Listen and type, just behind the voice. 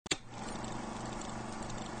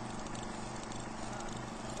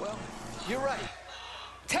You ready?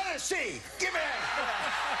 Tennessee, give me it!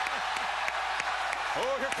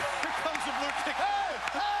 Oh, here comes the blue kick. Hey,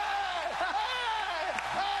 hey, hey,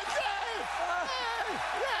 hey, hey,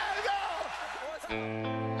 there you go!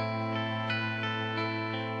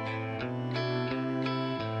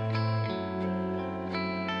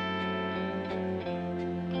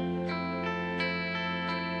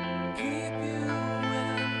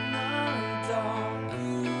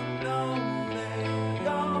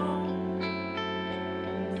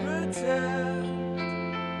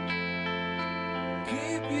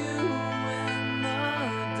 Keep you in the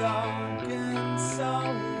dark, and so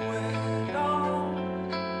it all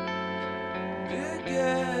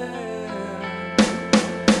began.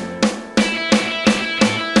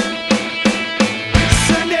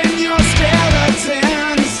 Send in your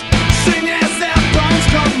skeletons, sing as their bones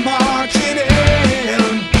come marching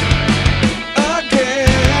in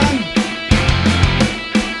again.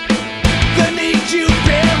 They need you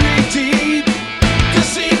buried deep, the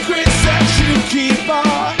secrets that you keep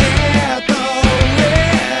are at the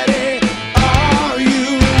ready. Are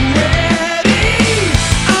you ready?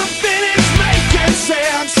 I'm finished making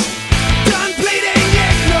sense, done bleeding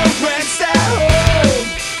ignorance that whole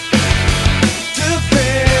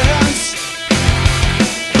defense.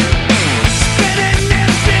 Spinning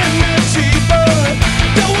infinity, but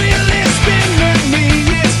the wheel is spinning me.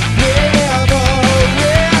 It's never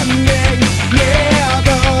ending,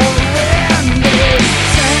 never ending.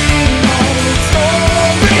 Same old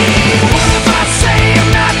story. What if I say I'm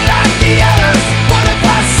not like the others? What if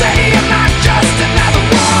I say I'm not just another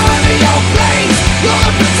one of your plays? You're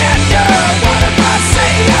a pretender. What if I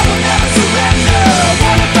say I will never surrender?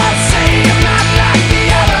 What if I say I'm not like the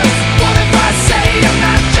others? What if I say I'm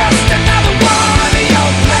not just another one of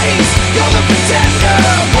your plays? You're the pretender.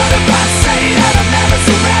 What if I say that I'll never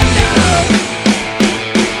surrender?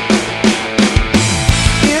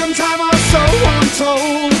 In time or so I'm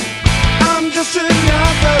told, I'm just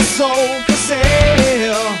another soul for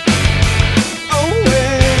sale. Oh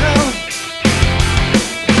well,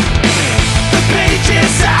 the page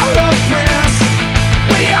is out of press.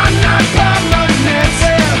 We are not permanent,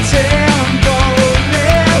 they're temporary,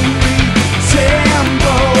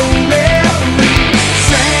 temporary.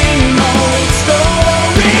 Same old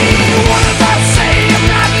story. What if I say I'm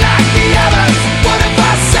not like the others? What if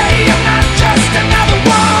I say I'm not just another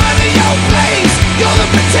one of your plays? You're the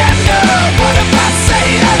pretender. What if I say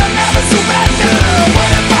that I'll never surrender?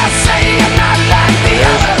 What if I say I'm not like the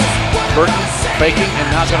others? Burton faking and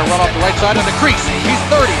now going to run off the right side in the crease. He's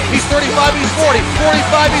 30, he's 35, he's 40,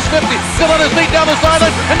 45, he's 50. Still on his feet down the sideline,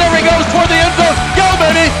 and there he goes toward the end zone. Go,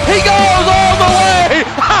 baby! He goes all the way!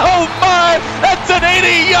 Oh my! That's an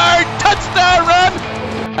 80-yard touchdown run!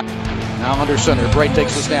 Now under center, Bray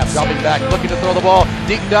takes the snap, dropping back, looking to throw the ball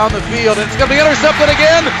deep down the field, and it's going to be intercepted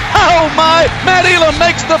again. Oh my! Matt Elam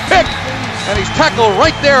makes the pick, and he's tackled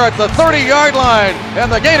right there at the 30-yard line, and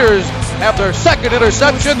the Gators have their second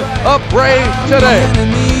interception of Bray today.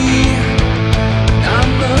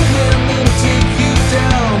 I'm the hand that'll take you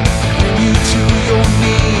down and you to your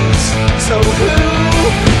knees. So who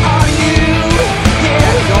are you? Yeah,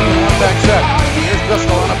 Going to the one-back set. Here's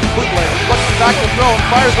Driscoll on a bootleg. Looks back to throw and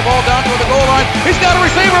fires the ball down toward the goal line. He's got a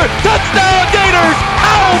receiver. Touchdown, Gators!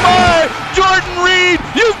 Oh my! Jordan Reed,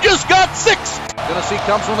 you've just got 6. Tennessee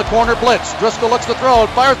comes from the corner blitz. Driscoll looks to throw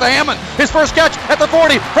and fires to Hammond. His first catch at the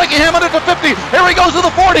 40. Frankie Hammond at the 50. Here he goes to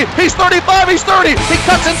the 40. He's 35. He's 30. He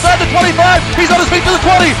cuts inside the 25. He's on his feet to the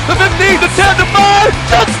 20. The 15 to 10 to 5.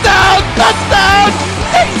 Touchdown! Touchdown!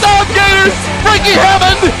 Touchdown, Gators! Frankie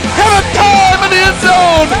Hammond had a time in the end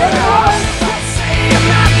zone. I'm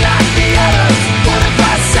not like the others. What if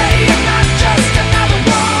I say I'm not just another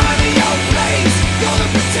one of your plays? You're the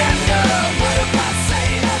pretender. What if I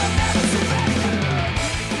say that I'll never surrender?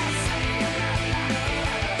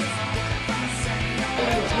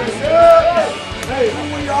 Hey, who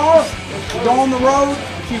we are? We go on the road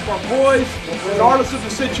to keep our boys, regardless of the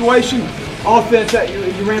situation. Offense, that you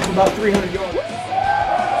ran for about 300 yards.